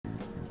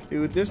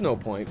Dude, there's no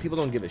point. People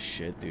don't give a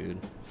shit, dude.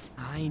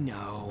 I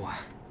know.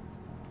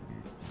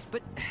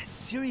 But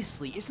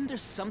seriously, isn't there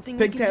something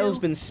we can Pigtail's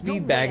do? been No speed way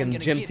bagging I'm the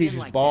gonna gym give in teacher's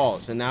like balls,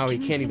 this. and now he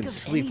Can you can't think even of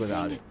sleep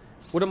without anything?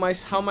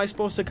 it. How am I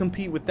supposed to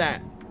compete with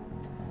that?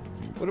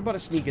 What about a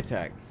sneak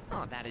attack?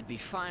 Oh, that'd be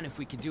fine if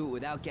we could do it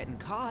without getting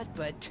caught,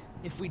 but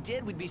if we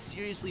did, we'd be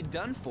seriously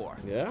done for.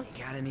 Yeah? You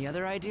got any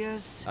other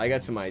ideas? I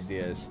got some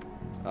ideas.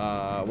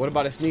 What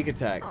about a sneak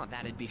attack? Oh,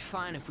 that'd be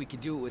fine if we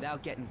could do it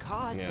without getting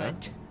caught, Yeah?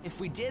 but if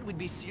we did, we'd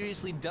be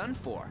seriously done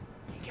for.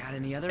 You got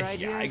any other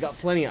ideas? Yeah, I got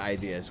plenty of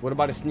ideas. What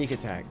about a sneak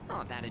attack?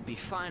 Oh, that'd be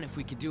fine if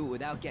we could do it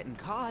without getting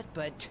caught,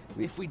 but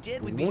if we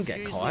did, we we'd be won't get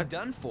seriously caught.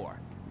 done for.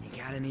 You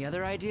got any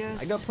other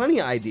ideas? I got plenty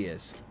of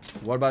ideas.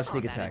 What about a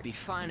sneak That'd attack? be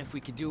fine if we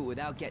could do it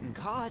without getting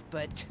caught,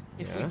 but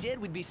if Yeah? we did,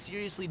 we'd be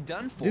seriously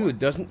done for. Dude,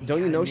 don't you got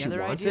know any she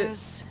other wants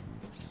ideas?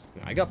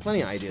 it? I got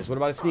plenty of ideas. What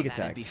about a sneak That'd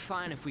attack? be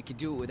fine if we could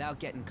do it without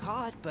getting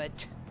caught,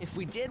 but if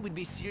we did, we'd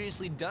be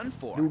seriously done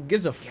for. Who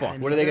gives a got fuck? any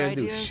What are they other gonna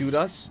do? ideas? Shoot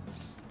us?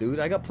 Dude,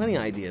 I got plenty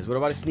of ideas. What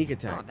about a sneak Oh,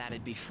 attack?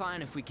 that'd be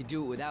fine if we could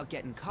do it without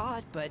getting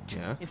caught, but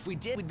Yeah? if we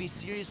did, we'd be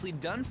seriously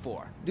done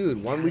for.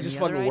 Dude, why don't got we just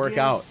any other fucking work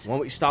out? ideas? Why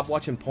don't we stop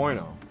watching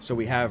porno so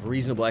we have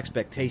reasonable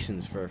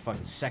expectations for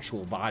fucking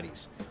sexual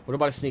bodies? What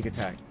about a sneak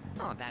attack?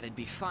 Oh, that'd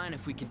be fine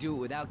if we could do it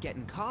without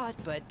getting caught,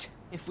 but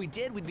if we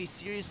did, we'd be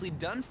seriously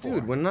done for.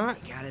 Dude, we're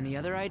not... You got any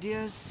other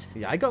ideas?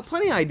 Yeah, I got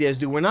plenty of ideas,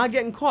 dude. We're not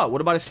getting caught.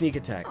 What about a sneak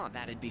attack? Oh,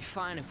 that'd be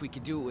fine if we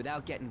could do it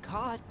without getting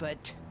caught,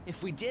 but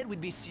if we did,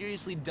 we'd be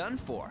seriously done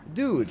for.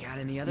 Dude, You got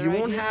any other you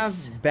won't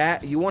ideas?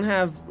 have you won't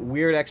have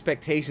weird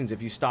expectations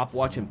if you stop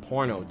watching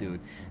porno, dude.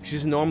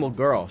 She's a normal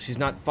girl. She's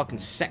not fucking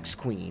sex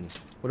queen.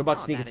 What about Oh,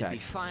 sneak that'd attack? be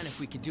fine if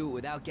we could do it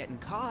without getting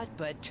caught,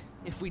 but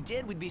if we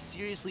did, we'd be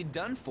seriously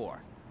done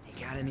for.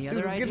 You got any Dude,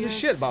 other who ideas? gives a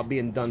shit about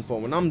being done for?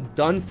 When I'm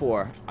done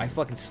for, I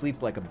fucking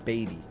sleep like a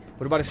baby.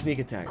 What about a sneak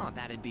attack? Oh,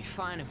 that'd be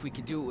fine if we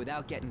could do it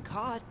without getting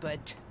caught,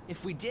 but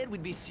if we did,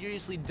 we'd be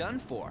seriously done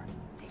for.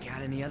 You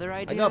got any other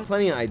I ideas? got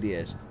plenty of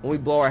ideas. When we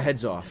blow our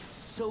heads off.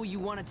 So you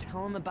want to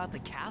tell them about the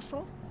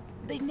castle?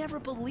 They'd never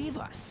believe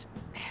us.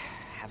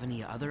 Have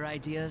any other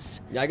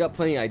ideas? Yeah, I got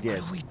plenty of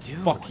ideas. What do we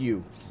do? Fuck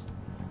you.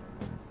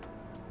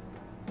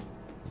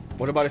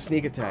 What about a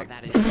sneak attack? Oh,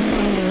 that'd be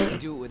fine if we could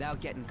do it without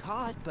getting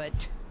caught, but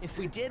if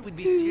we did, we'd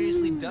be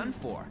seriously done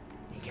for.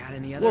 You got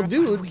any other? Well,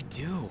 dude. What do we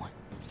do?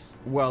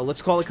 Well,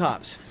 let's call the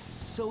cops.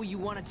 So you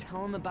want to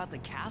tell them about the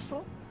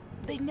castle?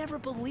 They'd never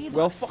believe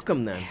Well, us. fuck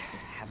them then.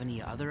 Have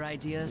any other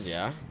ideas?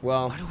 Yeah,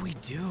 well, What do we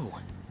do?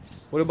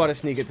 what about a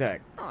sneak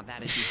attack? Oh,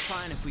 that'd be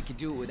fine if we could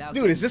do it without.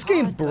 Dude, getting is this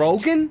game caught, but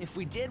broken? If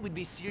we did, we'd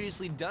be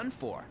seriously done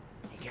for.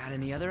 You got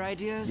any other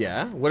ideas?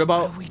 Yeah, what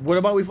about do we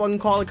we fucking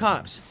call the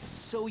cops?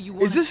 So you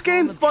Is this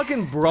game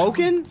fucking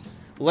broken?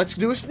 Let's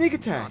do a sneak Oh,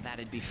 attack.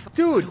 that'd be fine.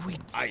 Dude,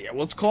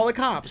 let's call the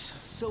cops.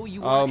 So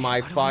you Oh want- my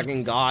what do we-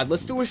 fucking god,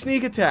 let's do a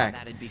sneak attack.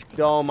 That'd be.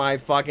 Oh my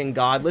fucking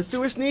god, let's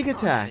do a sneak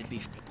attack. That'd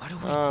be. What do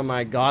we? Oh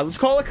my god, let's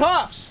call the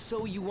cops.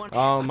 So you want?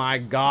 Oh my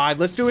god,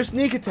 let's do a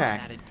sneak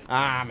attack. that'd be-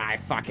 Ah my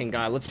fucking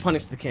god, let's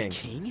punish the king.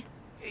 King?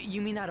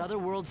 You mean that other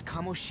world's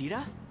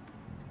Kamoshida?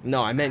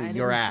 No, I meant I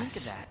your didn't think ass.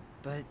 of that,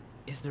 but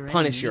is there any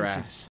Punish your need to- ass.